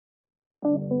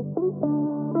Hello,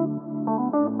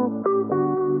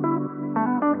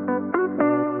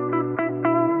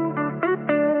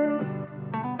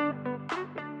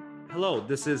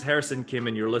 this is Harrison Kim,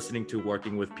 and you're listening to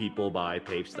Working with People by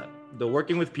PaveStep. The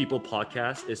Working with People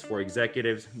podcast is for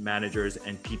executives, managers,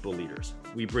 and people leaders.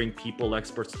 We bring people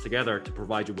experts together to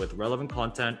provide you with relevant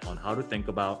content on how to think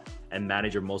about and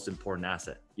manage your most important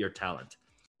asset, your talent.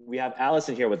 We have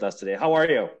Allison here with us today. How are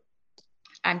you?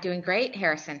 I'm doing great,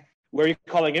 Harrison. Where are you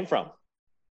calling in from?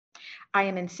 I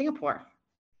am in Singapore.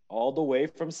 All the way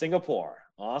from Singapore.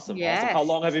 Awesome. Yes. Awesome. How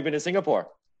long have you been in Singapore?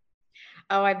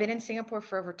 Oh, I've been in Singapore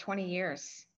for over 20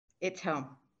 years. It's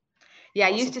home. Yeah,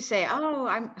 awesome. I used to say,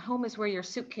 I'm home is where your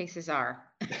suitcases are.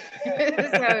 So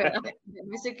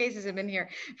my suitcases have been here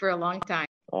for a long time.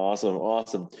 Awesome.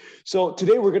 Awesome. So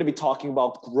today we're going to be talking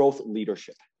about growth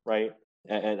leadership, right?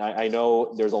 And I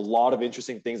know there's a lot of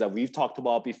interesting things that we've talked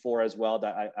about before as well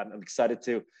that I'm excited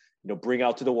to bring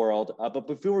out to the world. But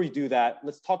before we do that,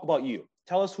 let's talk about you.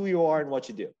 Tell us who you are and what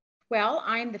you do. Well,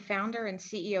 I'm the founder and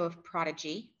CEO of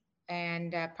Prodigy.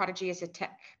 And Prodigy is a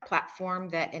tech platform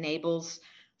that enables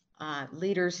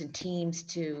leaders and teams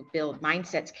to build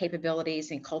mindsets,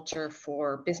 capabilities, and culture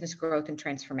for business growth and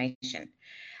transformation.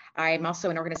 I'm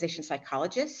also an organization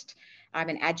psychologist. I'm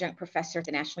an adjunct professor at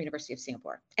the National University of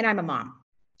Singapore, and I'm a mom.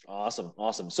 Awesome.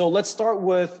 Awesome. So let's start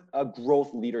with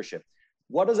growth leadership.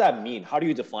 What does that mean? How do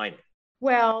you define it?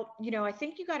 Well, I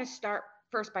think you got to start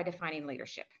first by defining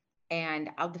leadership. And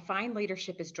I'll define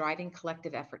leadership as driving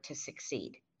collective effort to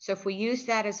succeed. So if we use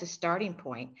that as a starting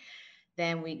point,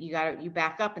 then you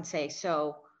back up and say,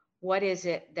 so what is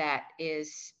it that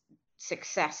is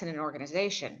success in an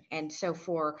organization? And so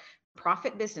for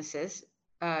profit businesses,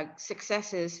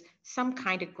 success is some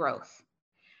kind of growth.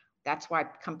 That's why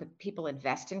people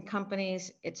invest in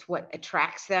companies. It's what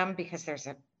attracts them because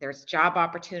there's job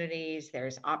opportunities,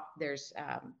 there's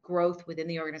growth within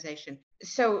the organization.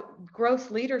 So growth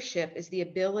leadership is the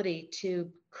ability to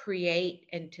create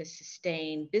and to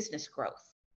sustain business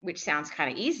growth, which sounds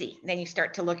kind of easy. And then you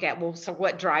start to look at, so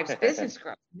what drives business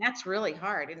growth? And that's really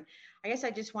hard. And I guess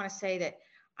I just want to say that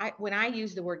when I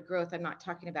use the word growth, I'm not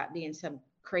talking about being some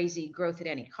crazy growth at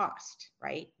any cost,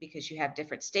 right? Because you have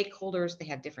different stakeholders, they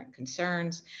have different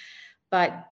concerns.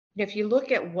 But if you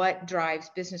look at what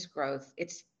drives business growth,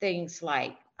 it's things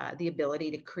like the ability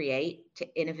to create, to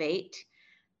innovate,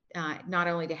 not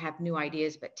only to have new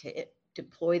ideas, but to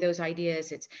deploy those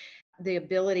ideas. It's the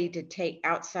ability to take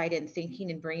outside in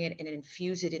thinking and bring it and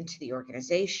infuse it into the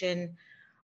organization.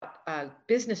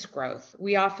 Business growth,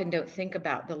 we often don't think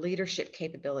about the leadership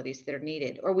capabilities that are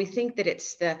needed, or we think that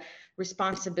it's the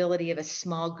responsibility of a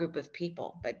small group of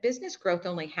people. But business growth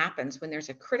only happens when there's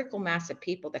a critical mass of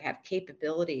people that have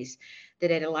capabilities that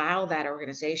allow that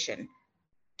organization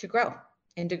to grow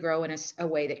and to grow in a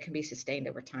way that can be sustained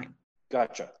over time.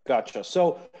 Gotcha.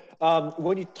 So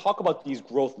when you talk about these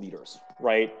growth leaders,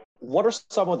 right, what are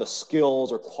some of the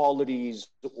skills or qualities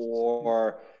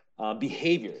or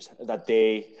behaviors that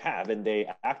they have and they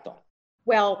act on?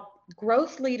 Well,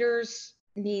 growth leaders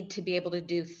need to be able to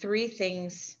do three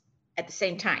things at the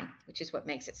same time, which is what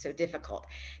makes it so difficult.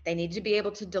 They need to be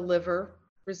able to deliver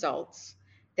results.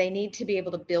 They need to be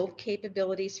able to build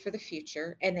capabilities for the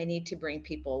future, and they need to bring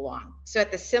people along. So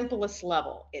at the simplest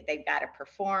level, they've got to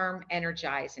perform,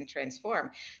 energize, and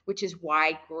transform, which is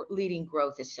why leading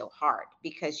growth is so hard,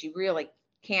 because you really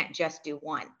can't just do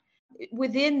one.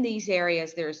 Within these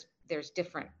areas, there's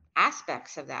different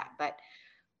aspects of that, but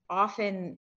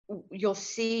often you'll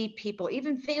see people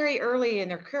even very early in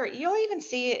their career. You'll even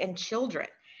see it in children.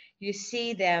 You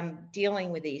see them dealing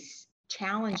with these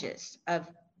challenges of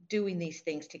doing these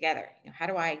things together. How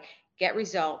do I get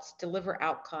results, deliver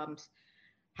outcomes?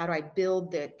 How do I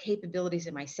build the capabilities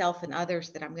in myself and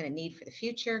others that I'm going to need for the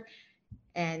future?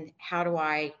 And how do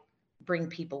I bring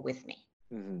people with me?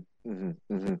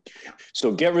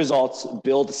 So get results,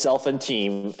 build self and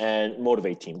team, and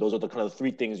motivate team. Those are the kind of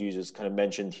three things you just kind of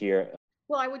mentioned here.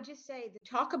 Well, I would just say the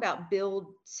talk about build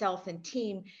self and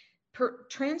team.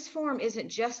 Transform isn't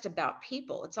just about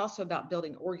people. It's also about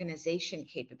building organization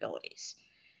capabilities.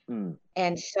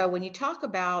 And so when you talk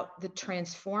about the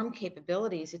transform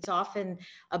capabilities, it's often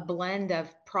a blend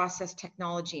of process,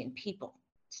 technology, and people.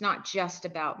 It's not just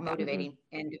about motivating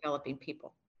and developing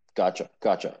people. Gotcha.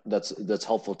 That's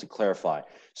helpful to clarify.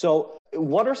 So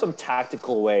what are some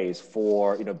tactical ways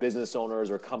for business owners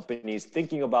or companies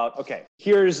thinking about, okay,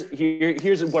 here's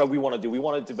what we want to do. We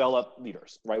want to develop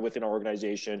leaders, right, within our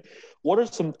organization. What are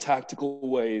some tactical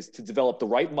ways to develop the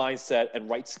right mindset and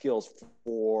right skills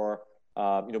for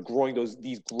growing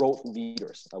these growth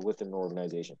leaders within an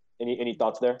organization? Any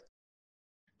thoughts there?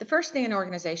 The first thing an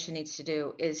organization needs to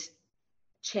do is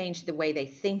change the way they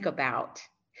think about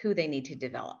who they need to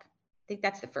develop. I think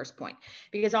that's the first point.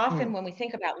 Because often when we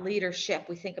think about leadership,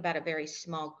 we think about a very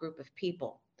small group of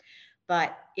people.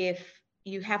 But if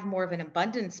you have more of an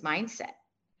abundance mindset,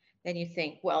 then you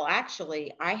think, well,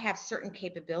 actually, I have certain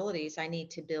capabilities I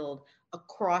need to build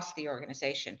across the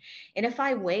organization. And if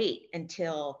I wait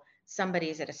until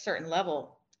somebody's at a certain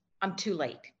level, I'm too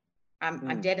late.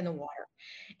 I'm dead in the water.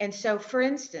 And so, for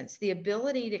instance, the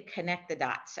ability to connect the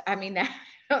dots. I mean, I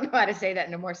don't know how to say that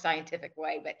in a more scientific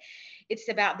way, but it's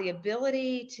about the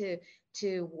ability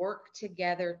to work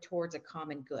together towards a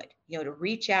common good, to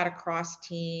reach out across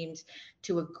teams,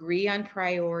 to agree on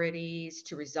priorities,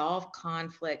 to resolve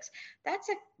conflicts.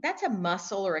 That's a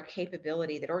muscle or a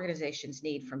capability that organizations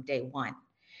need from day one.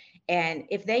 And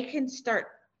if they can start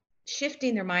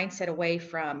shifting their mindset away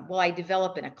from, well, I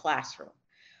develop in a classroom,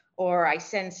 or I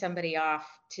send somebody off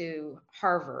to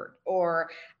Harvard,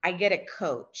 or I get a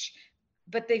coach,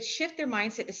 but they shift their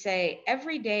mindset to say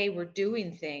every day we're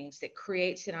doing things that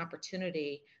creates an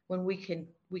opportunity when we can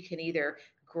either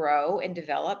grow and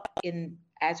develop in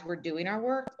as we're doing our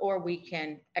work, or we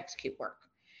can execute work.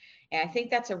 And I think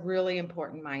that's a really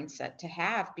important mindset to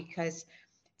have, because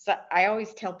I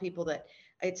always tell people that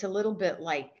it's a little bit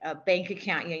like a bank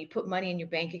account. You put money in your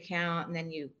bank account, and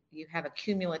then you have a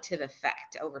cumulative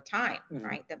effect over time,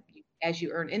 right? As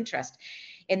you earn interest.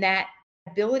 And that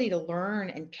ability to learn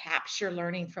and capture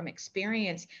learning from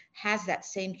experience has that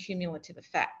same cumulative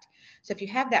effect. So if you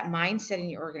have that mindset in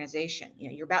your organization,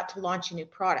 you're about to launch a new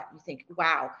product, you think,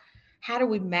 wow, how do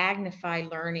we magnify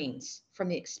learnings from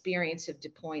the experience of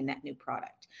deploying that new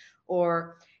product?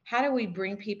 Or how do we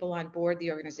bring people on board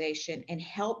the organization and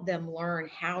help them learn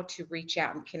how to reach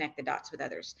out and connect the dots with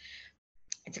others?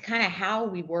 It's a kind of how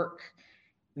we work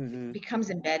becomes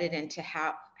embedded into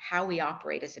how we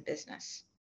operate as a business.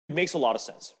 It makes a lot of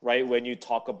sense, right? When you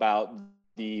talk about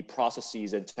the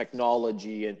processes and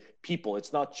technology and people,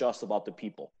 it's not just about the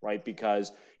people, right?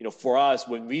 Because, for us,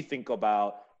 when we think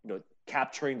about,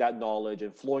 capturing that knowledge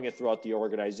and flowing it throughout the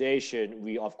organization,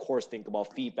 we of course think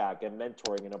about feedback and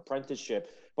mentoring and apprenticeship.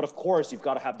 But of course, you've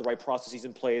got to have the right processes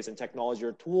in place and technology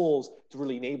or tools to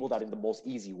really enable that in the most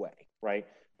easy way, right?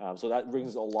 So that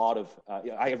brings a lot of,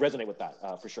 I resonate with that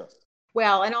for sure.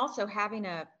 Well, and also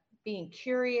being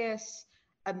curious,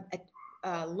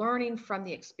 learning from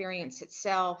the experience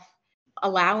itself,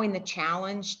 allowing the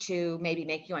challenge to maybe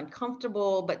make you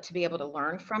uncomfortable, but to be able to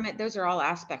learn from it. Those are all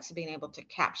aspects of being able to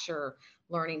capture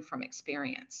learning from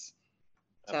experience.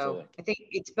 Absolutely. So I think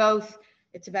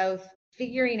it's both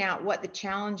figuring out what the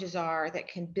challenges are that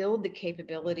can build the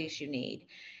capabilities you need,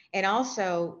 and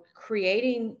also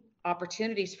creating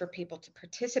opportunities for people to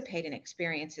participate in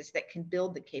experiences that can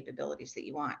build the capabilities that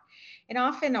you want. And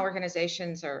often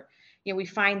organizations are, we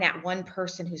find that one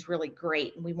person who's really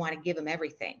great and we want to give them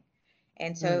everything.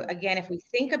 And so again, if we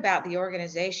think about the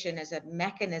organization as a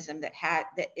mechanism that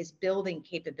is building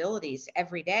capabilities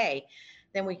every day,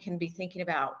 then we can be thinking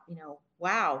about,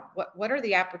 wow,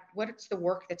 what's the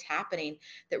work that's happening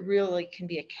that really can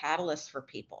be a catalyst for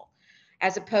people,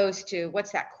 as opposed to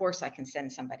what's that course I can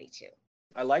send somebody to.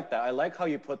 I like that. I like how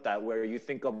you put that, where you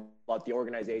think about the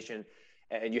organization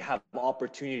and you have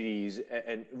opportunities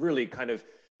and really kind of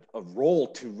a role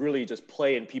to really just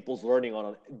play in people's learning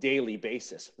on a daily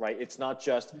basis, right? It's not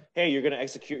just, hey, you're going to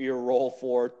execute your role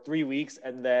for 3 weeks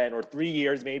or 3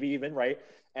 years, maybe even, right?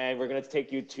 And we're going to take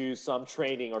you to some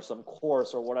training or some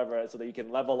course or whatever so that you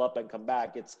can level up and come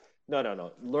back. It's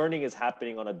no. Learning is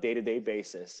happening on a day-to-day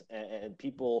basis, and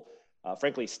people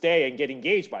frankly stay and get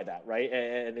engaged by that, right?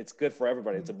 And it's good for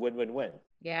everybody. It's a win-win-win.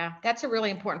 Yeah, that's a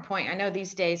really important point. I know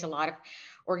these days a lot of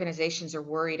organizations are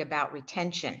worried about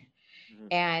retention.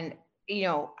 And,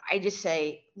 I just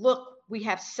say, look, we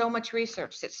have so much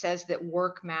research that says that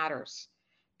work matters.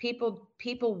 People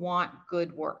want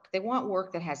good work. They want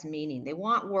work that has meaning. They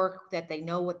want work that they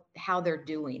know how they're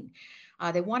doing.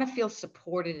 They want to feel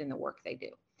supported in the work they do.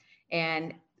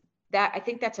 And I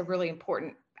think that's a really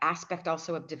important aspect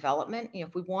also of development.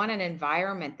 If we want an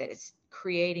environment that is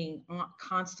creating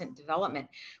constant development,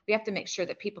 we have to make sure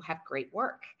that people have great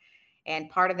work. And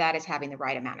part of that is having the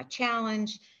right amount of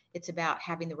challenge. It's about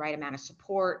having the right amount of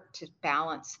support to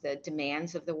balance the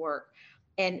demands of the work.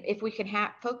 And if we can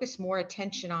focus more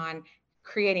attention on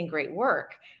creating great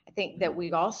work, I think that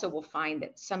we also will find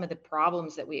that some of the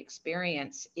problems that we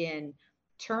experience in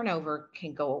turnover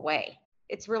can go away.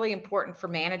 It's really important for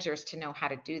managers to know how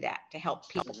to do that, to help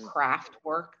people craft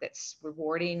work that's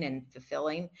rewarding and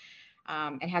fulfilling,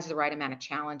 and has the right amount of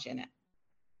challenge in it.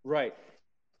 Right.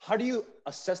 How do you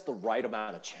assess the right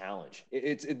amount of challenge?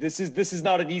 This is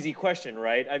not an easy question,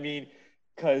 right? I mean,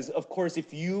 because of course,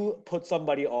 if you put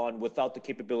somebody on without the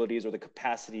capabilities or the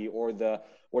capacity or the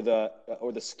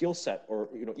skill set, or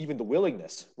even the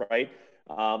willingness, right,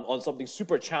 on something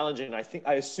super challenging,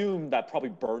 I assume that probably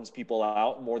burns people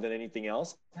out more than anything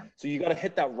else. So you got to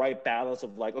hit that right balance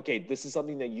of like, okay, this is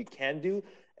something that you can do,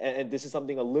 and this is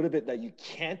something a little bit that you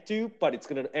can't do, but it's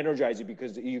going to energize you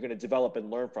because you're going to develop and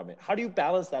learn from it. How do you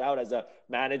balance that out as a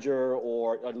manager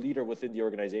or a leader within the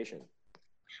organization?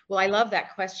 Well, I love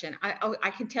that question. I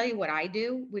can tell you what I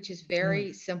do, which is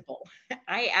very simple.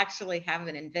 I actually have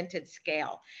an invented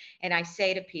scale. And I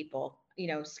say to people,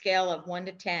 scale of 1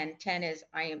 to 10, 10 is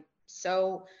I am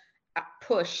so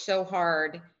pushed so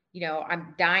hard,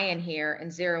 I'm dying here.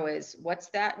 And 0 is what's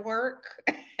that work?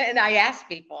 And I ask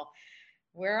people,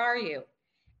 where are you?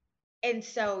 And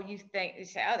so you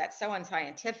say, oh, that's so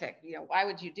unscientific. Why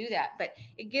would you do that? But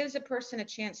it gives a person a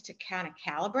chance to kind of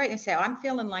calibrate and say, oh, I'm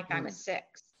feeling like I'm a 6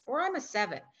 or I'm a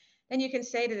 7. Then you can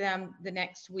say to them the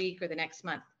next week or the next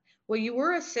month, well, you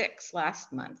were a 6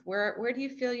 last month. Where do you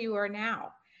feel you are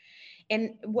now?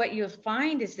 And what you'll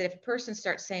find is that if a person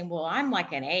starts saying, well, I'm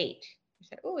like an 8, you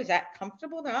say, oh, is that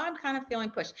comfortable? No, I'm kind of feeling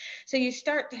pushed. So you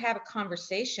start to have a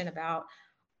conversation about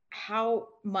how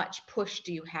much push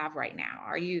do you have right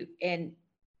now? And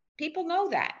people know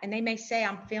that, and they may say,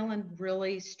 I'm feeling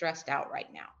really stressed out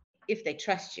right now. If they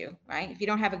trust you, right? If you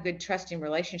don't have a good trusting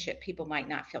relationship, people might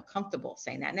not feel comfortable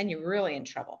saying that, and then you're really in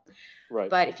trouble. Right.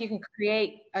 But if you can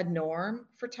create a norm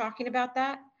for talking about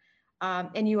that,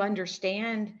 and you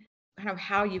understand kind of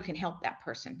how you can help that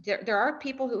person. There are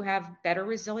people who have better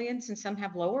resilience and some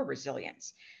have lower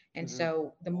resilience. And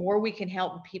so the more we can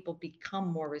help people become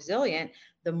more resilient,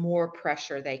 the more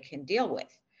pressure they can deal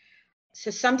with. So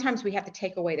sometimes we have to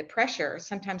take away the pressure.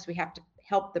 Sometimes we have to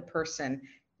help the person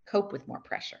cope with more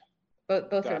pressure.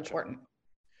 Both are important.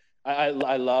 I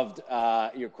loved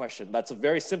your question. That's a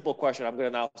very simple question. I'm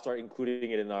going to now start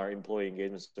including it in our employee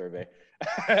engagement survey.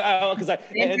 Because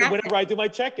and whenever I do my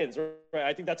check-ins, right,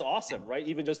 I think that's awesome, right?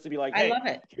 Even just to be like, hey, I love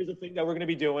it. Here's the thing that we're going to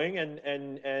be doing,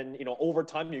 and over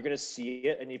time you're going to see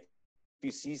it, and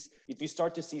if you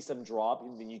start to see some drop,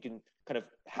 then you can kind of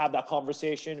have that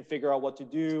conversation, figure out what to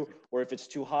do, or if it's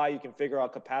too high, you can figure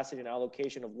out capacity and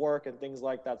allocation of work and things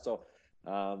like that. So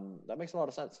that makes a lot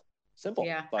of sense. Simple.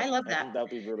 Yeah, but I love that. I think that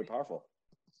would be really powerful.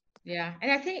 Yeah,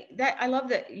 and I think that I love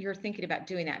that you're thinking about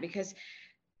doing that, because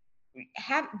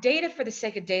have data for the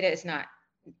sake of data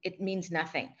it means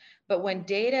nothing. But when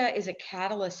data is a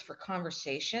catalyst for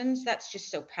conversations, that's just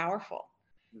so powerful.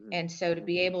 And so to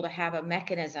be able to have a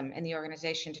mechanism in the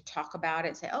organization to talk about it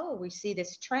and say, oh, we see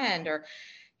this trend, or,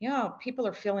 people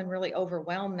are feeling really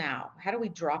overwhelmed now. How do we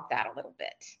drop that a little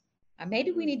bit?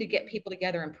 Maybe we need to get people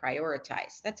together and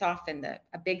prioritize. That's often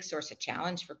a big source of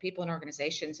challenge for people in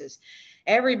organizations, is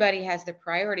everybody has their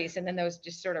priorities, and then those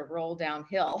just sort of roll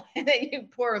downhill. And then you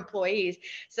poor employees,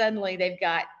 suddenly they've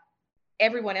got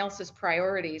everyone else's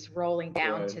priorities rolling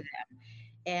down to them.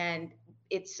 And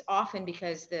it's often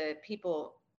because the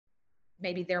people,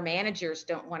 maybe their managers,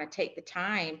 don't want to take the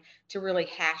time to really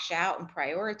hash out and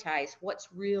prioritize what's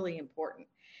really important.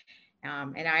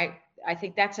 And I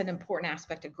think that's an important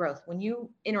aspect of growth. When you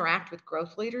interact with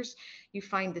growth leaders, you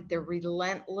find that they're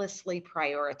relentlessly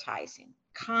prioritizing,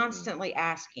 constantly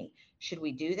asking, should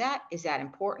we do that? Is that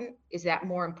important? Is that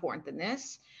more important than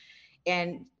this?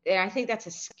 And I think that's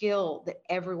a skill that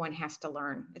everyone has to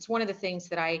learn. It's one of the things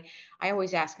that I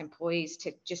always ask employees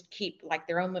to just keep like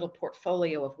their own little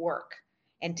portfolio of work,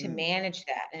 and to manage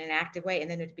that in an active way,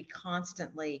 and then to be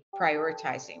constantly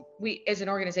prioritizing. We, as an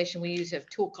organization, we use a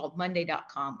tool called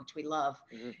Monday.com, which we love.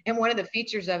 And one of the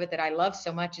features of it that I love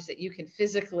so much is that you can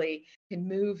physically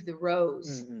move the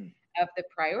rows of the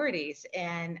priorities.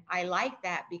 And I like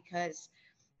that because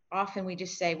often we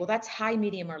just say, well, that's high,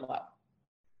 medium, or low.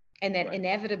 And then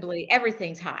inevitably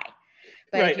everything's high.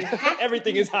 But if you have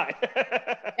everything is high.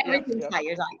 Everything's high.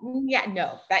 You're like, yeah,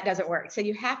 no, that doesn't work. So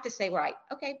you have to say, right,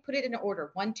 okay, put it in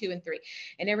order, 1, 2, and 3.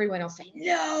 And everyone will say,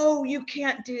 no, you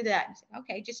can't do that. Say,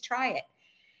 okay, just try it.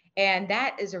 And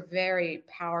that is a very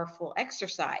powerful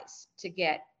exercise to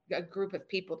get a group of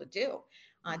people to do.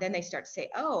 Then they start to say,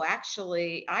 oh,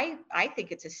 actually, I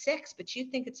think it's a 6, but you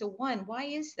think it's a 1. Why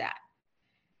is that?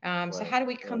 So how do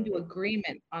we come to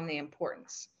agreement on the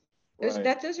importance?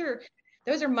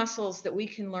 Those are muscles that we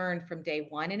can learn from day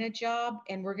one in a job,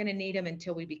 and we're going to need them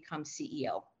until we become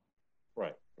CEO.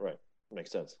 Right.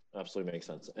 Makes sense. Absolutely makes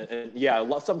sense. And yeah,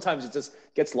 sometimes it just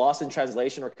gets lost in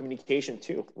translation or communication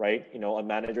too, right? A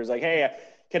manager's like, hey,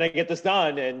 can I get this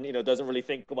done? And, doesn't really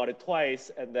think about it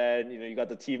twice. And then, you got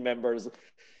the team members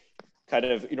kind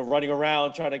of, running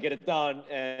around trying to get it done.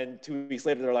 And 2 weeks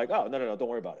later, they're like, oh, no, don't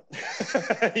worry about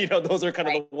it. Those are kind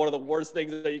of one of the worst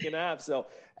things that you can have. So,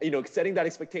 setting that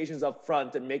expectations up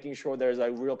front and making sure there's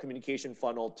a real communication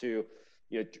funnel to,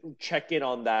 check in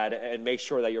on that and make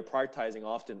sure that you're prioritizing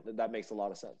often, that makes a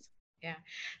lot of sense. Yeah.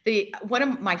 One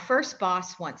of my first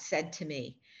boss once said to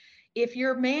me, if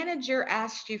your manager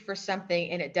asks you for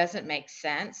something and it doesn't make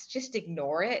sense, just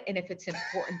ignore it. And if it's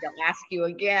important, they'll ask you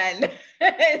again.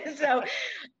 So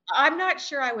I'm not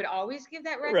sure I would always give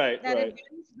that advice, but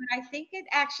I think it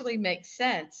actually makes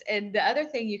sense. And the other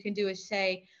thing you can do is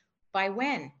say, by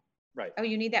when? Right. Oh,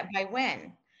 you need that by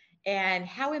when? And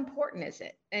how important is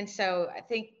it? And so I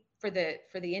think for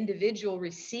the individual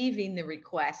receiving the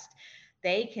request,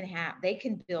 they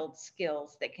can build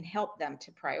skills that can help them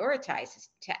to prioritize,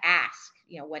 to ask,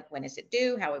 when is it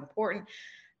due? How important?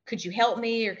 Could you help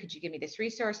me, or could you give me this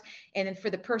resource? And then for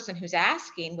the person who's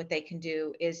asking, what they can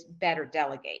do is better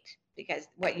delegate, because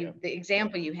the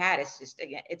example you had is just,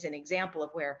 again, it's an example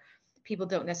of where people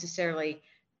don't necessarily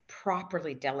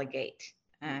properly delegate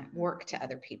work to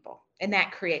other people. And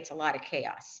that creates a lot of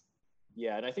chaos.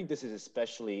 Yeah. And I think this is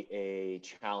especially a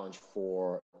challenge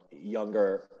for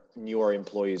younger, newer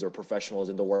employees or professionals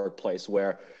in the workplace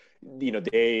where,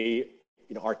 they,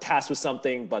 are tasked with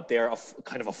something, but they're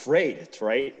kind of afraid,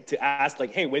 right? To ask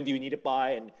like, hey, when do you need it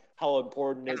by? And how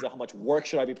important is it? How much work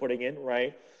should I be putting in?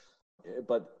 Right.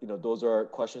 But, those are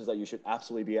questions that you should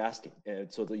absolutely be asking.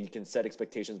 And so that you can set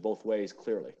expectations both ways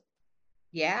clearly.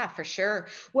 Yeah, for sure.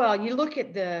 Well, you look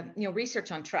at the,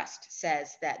 research on trust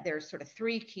says that there's sort of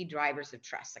 3 key drivers of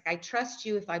trust. Like, I trust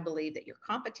you if I believe that you're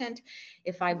competent,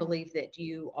 if I believe that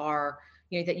you are,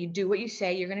 that you do what you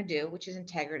say you're going to do, which is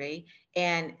integrity,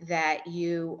 and that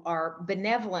you are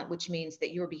benevolent, which means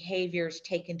that your behaviors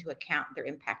take into account their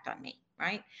impact on me,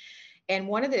 right? And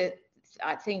one of the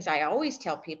things I always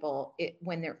tell people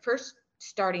when they're first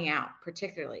starting out,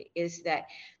 particularly, is that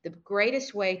the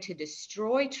greatest way to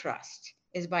destroy trust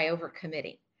is by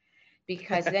overcommitting,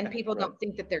 because then people don't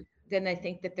think that they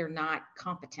think that they're not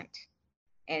competent.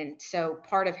 And so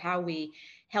part of how we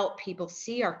help people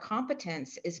see our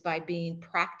competence is by being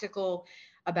practical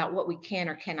about what we can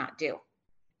or cannot do.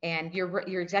 And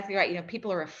you're exactly right.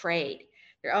 People are afraid.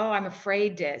 I'm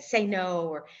afraid to say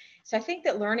no. So I think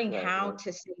that learning how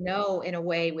to say no in a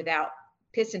way without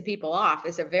pissing people off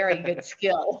is a very good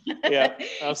skill. Yeah,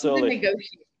 absolutely.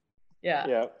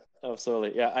 Yeah.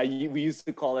 Absolutely. Yeah. We used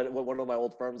to call it, one of my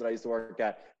old firms that I used to work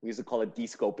at, we used to call it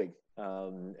de-scoping.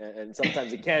 And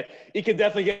sometimes it can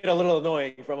definitely get a little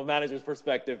annoying from a manager's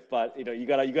perspective, but you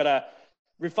gotta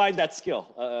refine that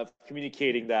skill of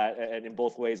communicating that and in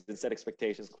both ways and set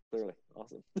expectations clearly.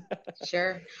 Awesome.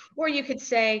 Sure. Or you could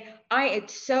say, I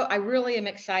really am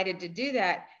excited to do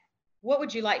that. What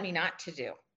would you like me not to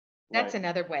do? That's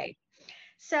another way.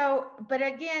 So, but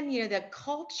again, the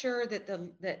culture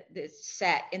that's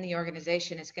set in the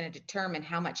organization is going to determine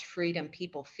how much freedom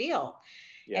people feel.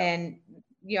 Yeah. And,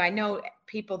 I know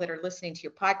people that are listening to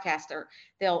your podcast,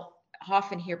 they'll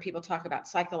often hear people talk about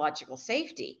psychological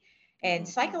safety. And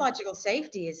psychological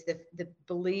safety is the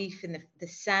belief and the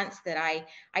sense that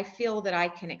I feel that I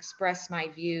can express my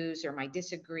views or my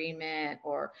disagreement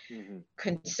or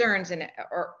concerns, and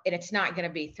it's not going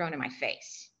to be thrown in my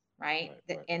face. Right.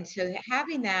 And so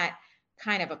having that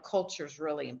kind of a culture is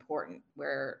really important,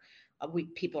 where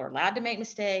people are allowed to make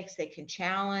mistakes, they can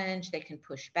challenge, they can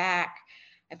push back.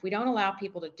 If we don't allow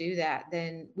people to do that,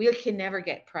 then we can never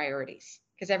get priorities,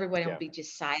 because everyone will be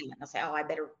just silent. They'll say, oh, I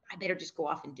better just go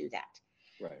off and do that.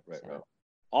 Right.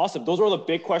 Awesome. Those were all the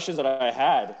big questions that I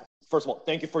had. First of all,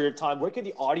 thank you for your time. Where can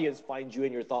the audience find you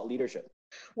and your thought leadership?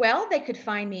 Well, they could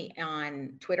find me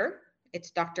on Twitter.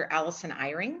 It's Dr. Allison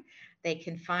Eyring. They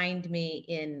can find me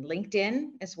in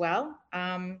LinkedIn as well.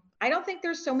 I don't think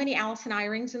there's so many Allison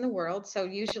Eyrings in the world. So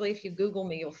usually if you Google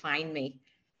me, you'll find me.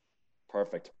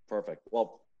 Perfect.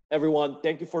 Well, everyone,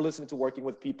 thank you for listening to Working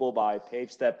with People by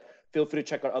PaveStep. Feel free to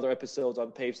check out other episodes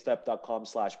on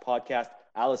pavestep.com/podcast.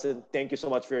 Allison, thank you so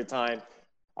much for your time.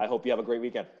 I hope you have a great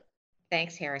weekend.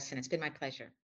 Thanks, Harrison. It's been my pleasure.